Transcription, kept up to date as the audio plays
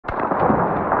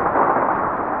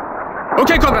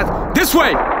Okay, comrade, this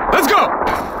way! Let's go!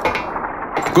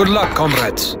 Good luck,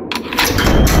 comrades.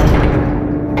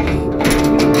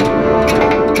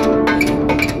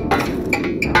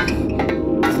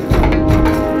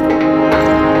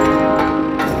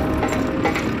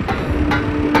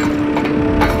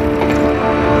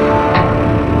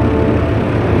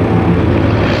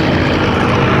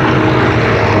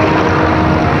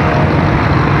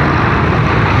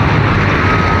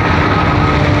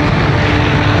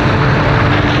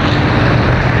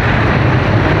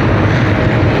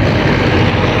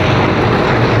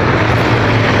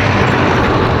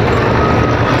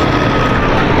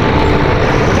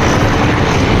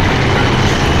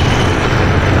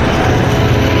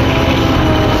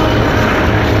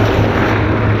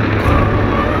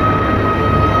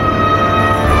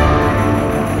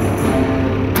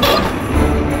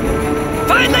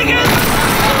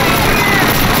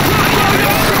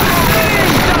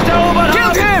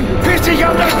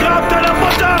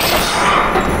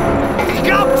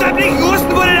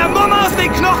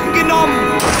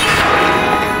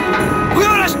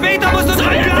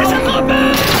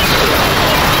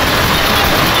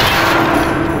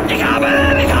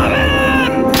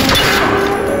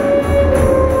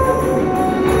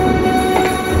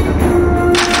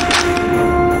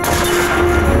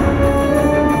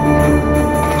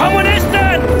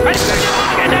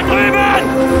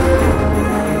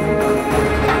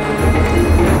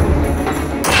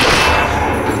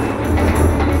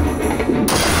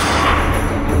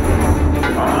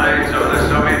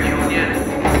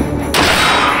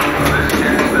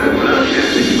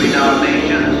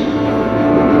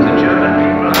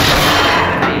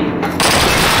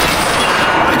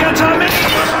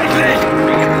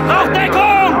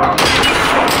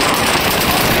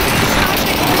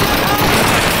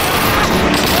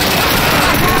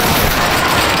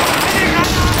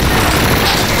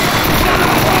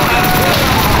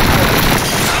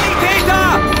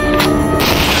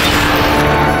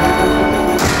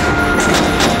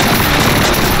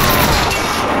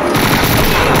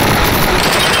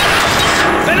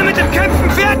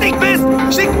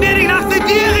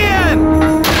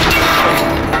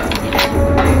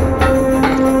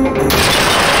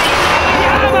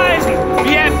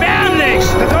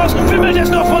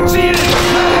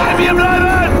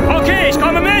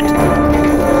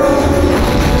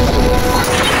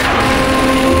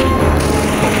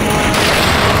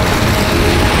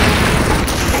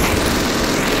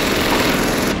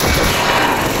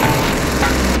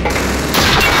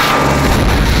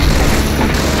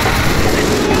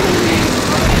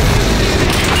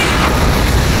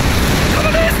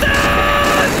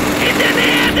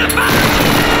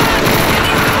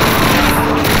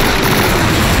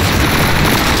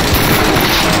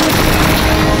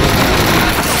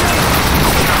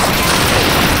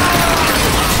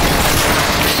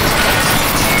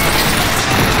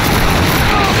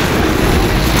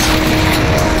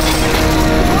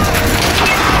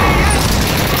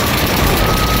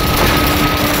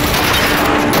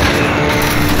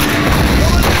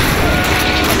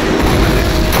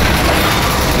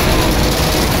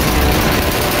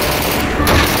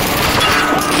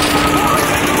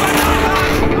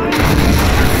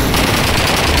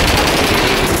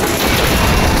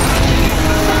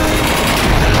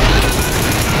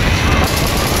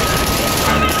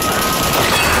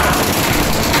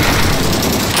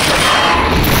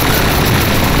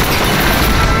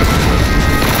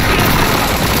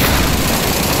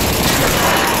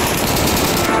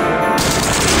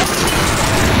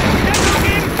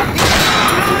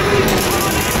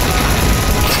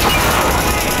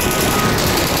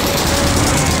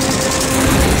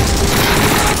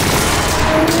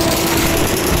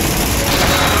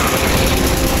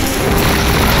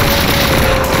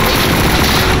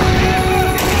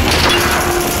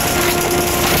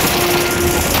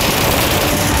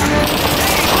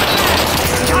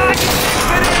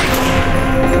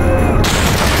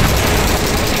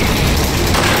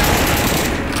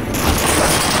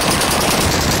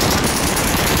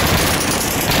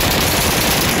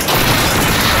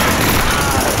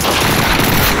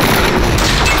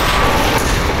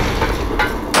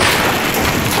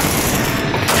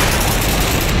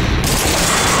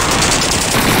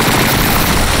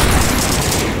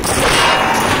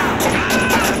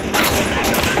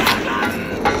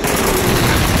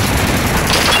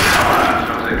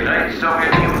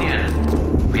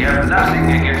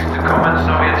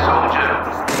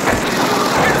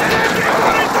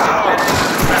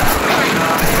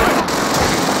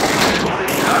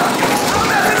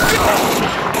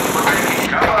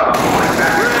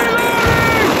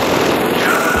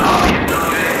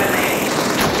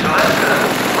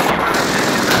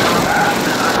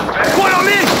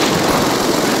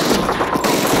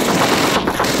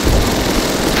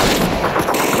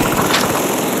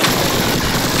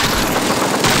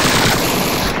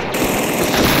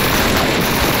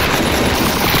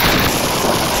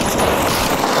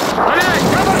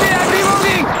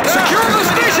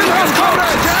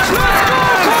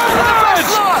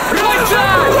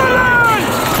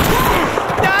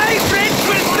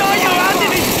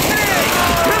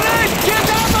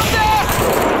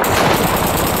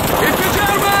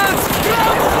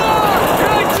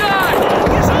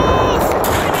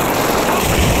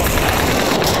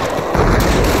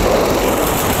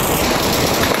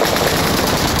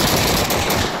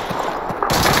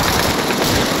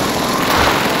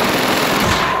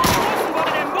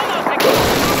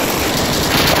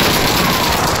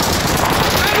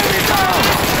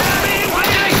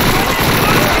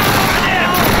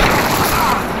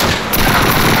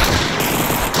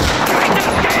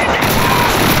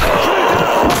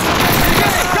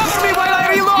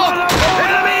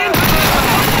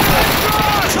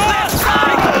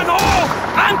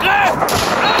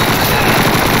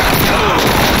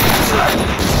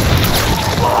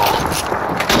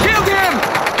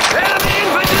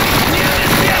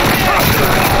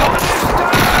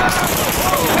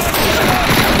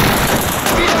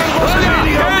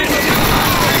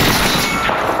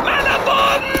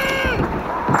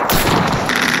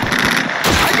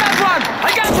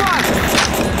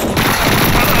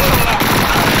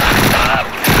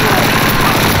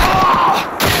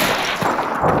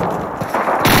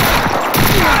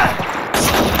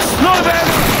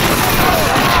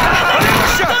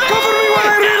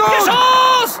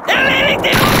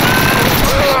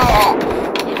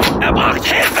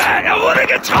 Wurde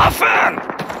getroffen!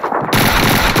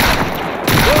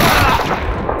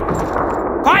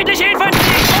 Feindliche Infanterie!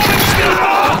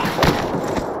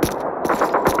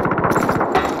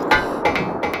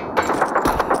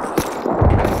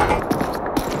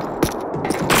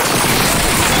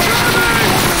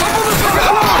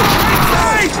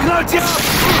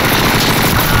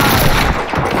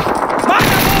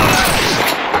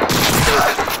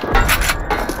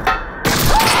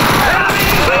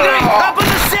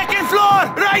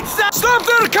 Stop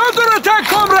their counterattack,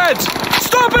 comrades!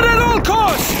 Stop it at all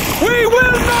costs! We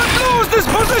will not lose this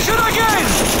position again!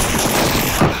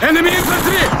 Enemy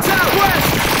infantry! Southwest!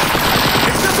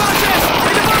 It's the Buses!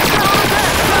 In the box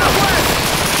attack! Southwest!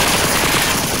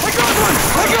 I got one!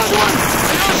 I got one!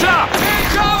 Alyosha! Take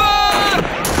cover!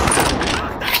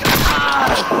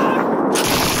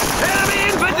 Enemy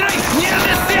infantry! Near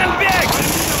the sandbag!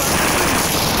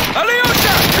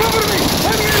 Alyosha! Cover me!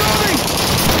 I'm reloading!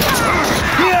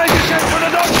 Here, you can put a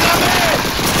doctor on me!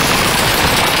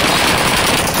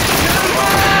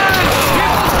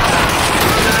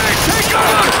 Take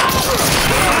cover!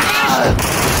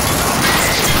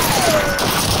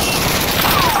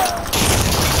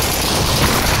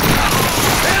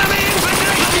 Enemy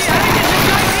infantry!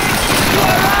 You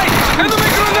are right! Enemy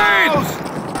grenade!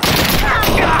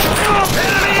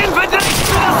 Enemy infantry!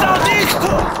 To the southeast!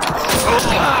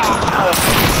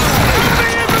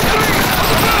 Enemy infantry!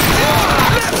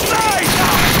 Left side!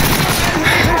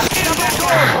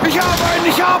 Ich habe einen!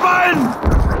 Ich habe einen!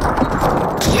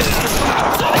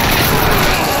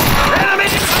 Enemy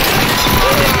infantry!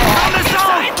 On the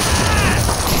side!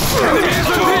 Enemy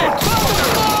infantry!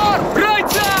 Right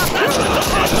side!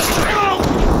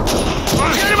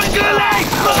 German grenade!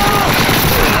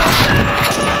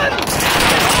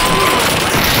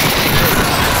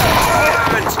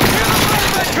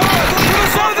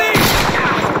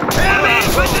 Enemy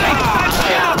infantry!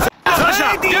 Sasha,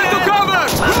 get to cover!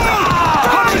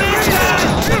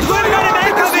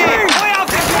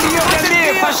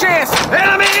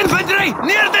 Enemy infantry!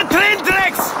 Near the train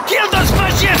tracks! Kill those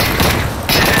fascists!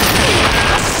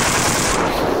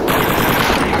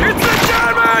 It's the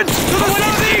Germans! To the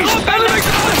southeast! Enemy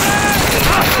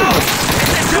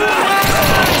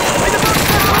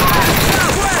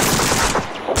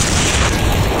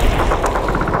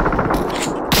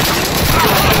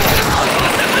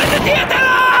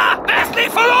Westlich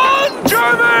von uns!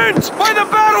 Germans! By the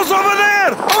barrels over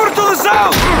there! Over to the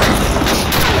south!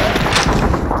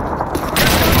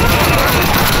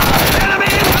 Enemy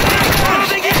infantry!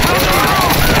 Holding it from the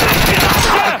road!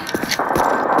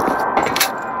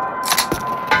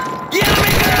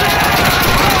 Enemy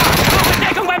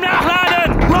Deckung beim Nachladen!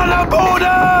 Mann am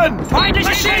Boden!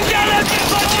 Feindliche Schildjäger!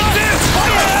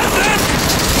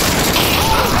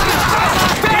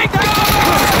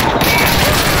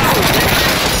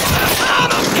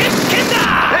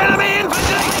 Enemy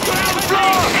infantry! Ground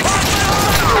floor!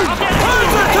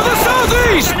 Panzer to the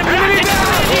southeast! Enemy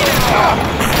down!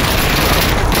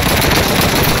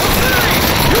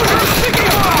 Use your sticky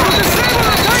bomb to disable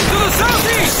the tank to the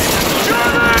southeast!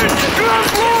 German! Ground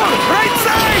floor! Right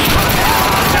side!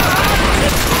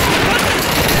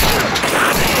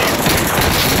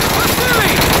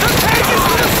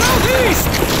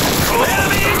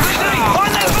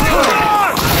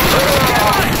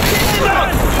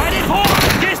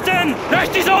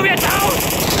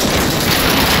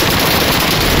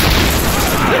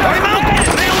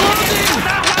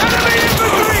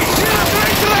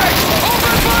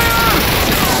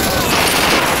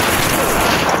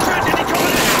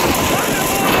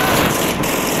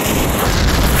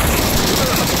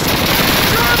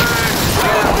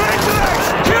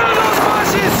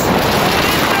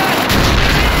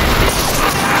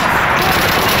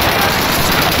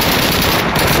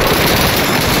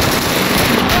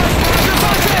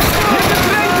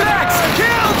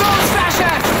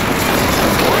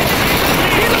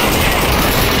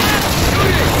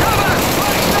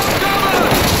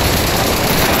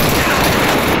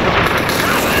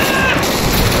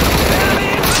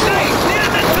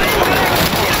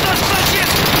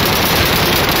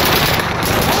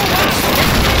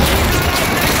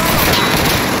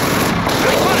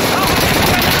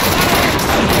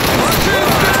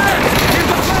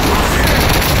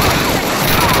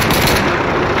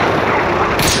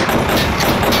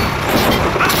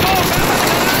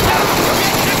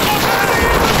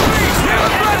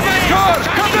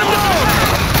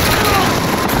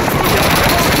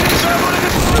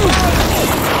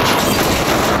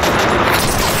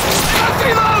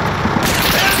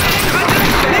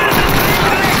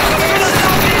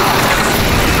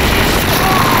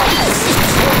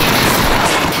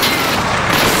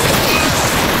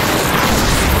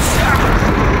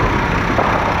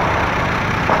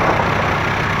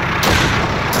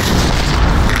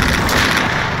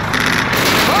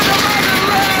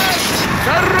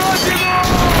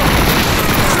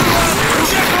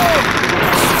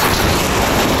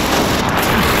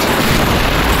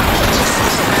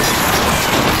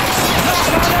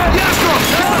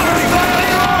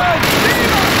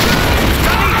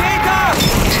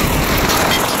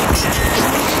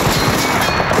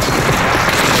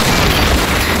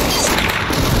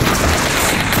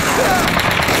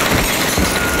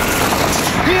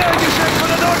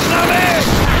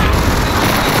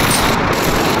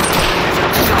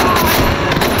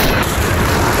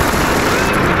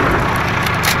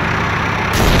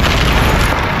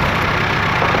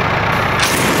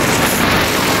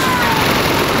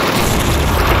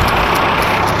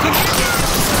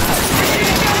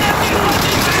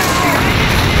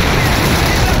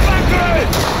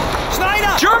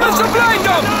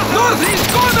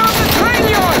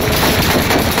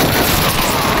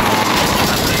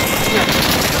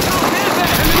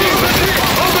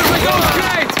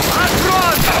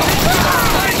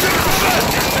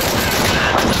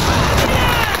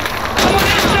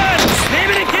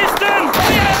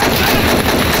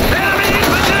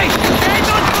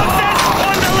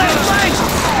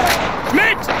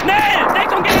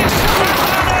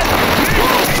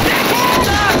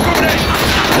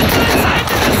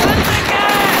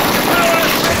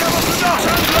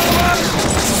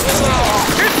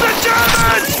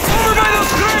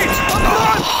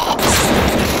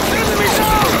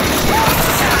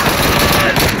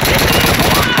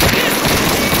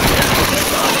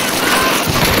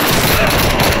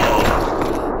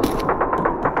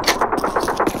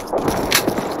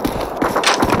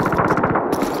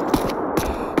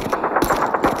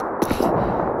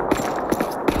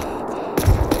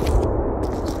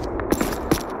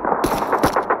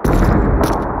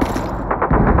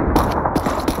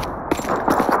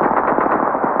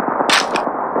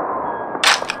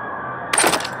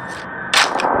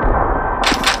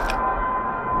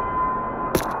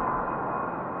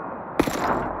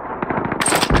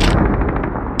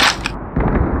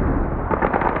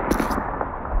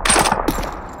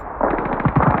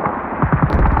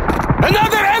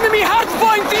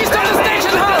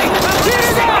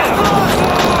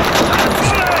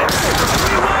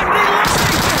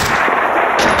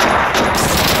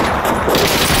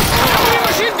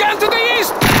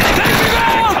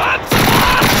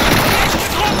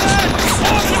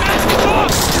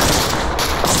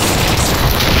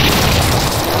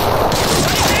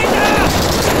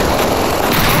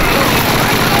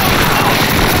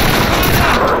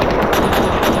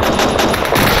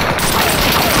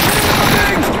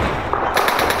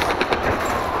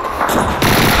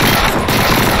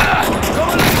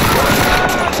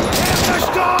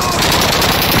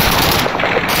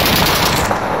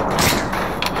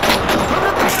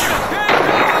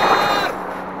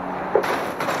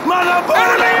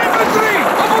 Enemy infantry!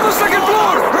 Up on the second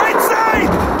floor! Right side!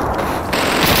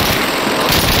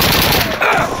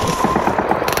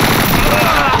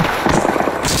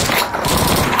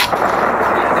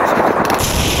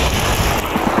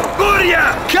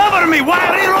 Cover me while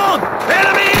I reload!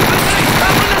 Enemy infantry!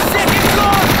 Up on the second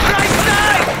floor! Right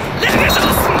side! Legacy!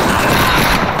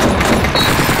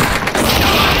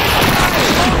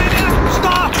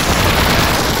 Stop!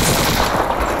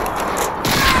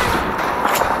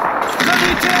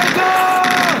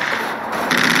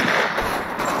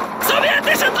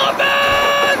 Sowjetische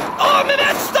Truppen! Oben im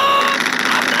Westturm!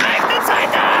 Auf der rechten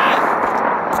Seite!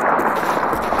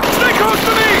 Stay close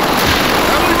to me!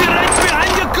 I will be right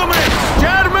behind you, comrade!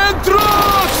 German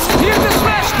troops! Near the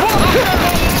smashed wall!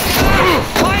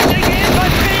 Feindliche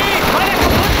Infanterie! Meine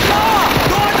kaputten Tor!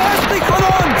 Nordöstlich von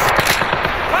uns!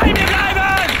 Bei mir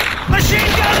bleiben!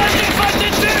 Machine gun and infantry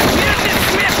troops! Near the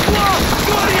smashed wall!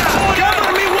 Gloria!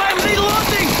 Cover me while I'm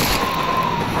reloading!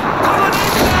 Colonel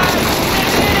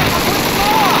Israel!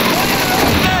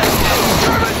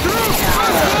 German troops!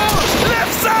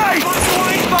 Left side!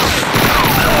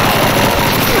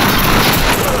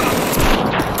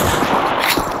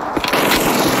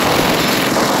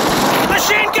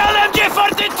 Machine gun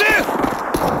MG-42!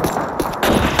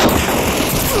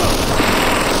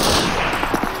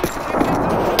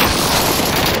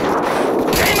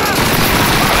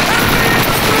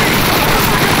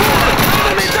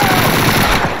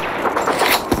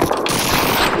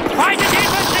 Feindliche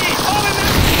Infanterie! Oben im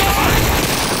Sturm!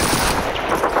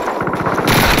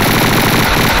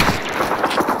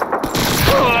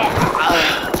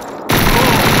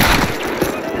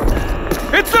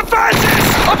 It's the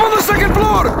fascists! Up on the second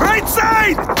floor! Right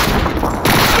side!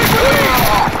 Stick with me!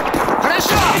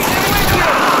 Хорошо!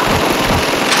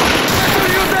 Better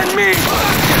you than me!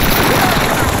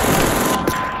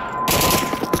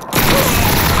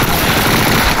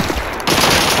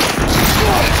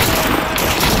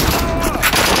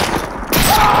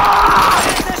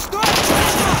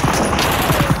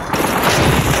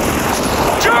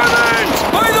 Germans!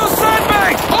 By those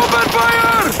sandbags! Open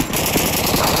fire!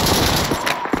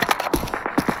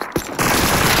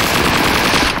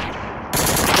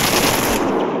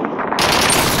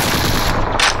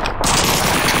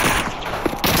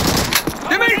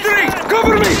 Dimitri!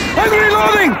 Cover me! I'm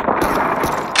reloading!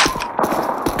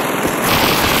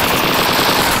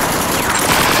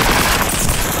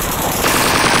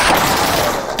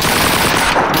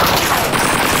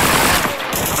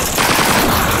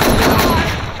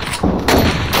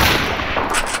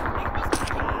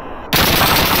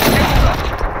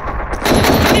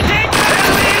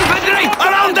 Enemy infantry!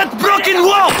 Around that broken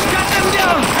wall! Cut them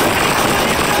down!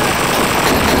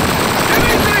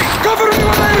 Dimitri! Cover me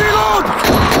when I reload!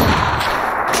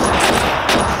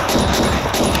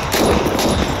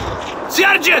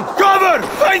 Sergeant! Cover!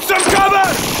 Find some cover!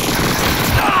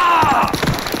 Ah!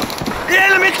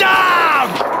 Enemy down!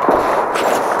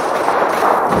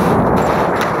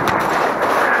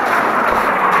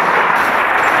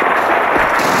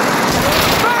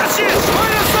 Fascists! By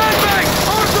the sandbag!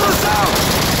 Over to the south!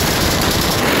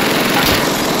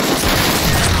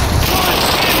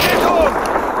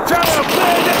 Ciao!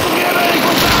 Prende comiere in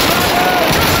contatto!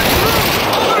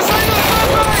 Other side of the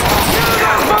sandbag! Kill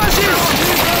those fascists!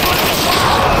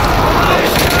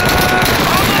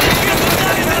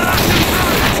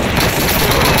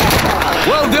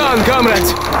 Well done,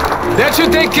 comrades! That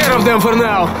should take care of them for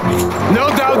now. No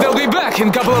doubt they'll be back in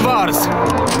a couple of hours.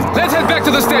 Let's head back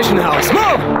to the station house.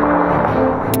 Move!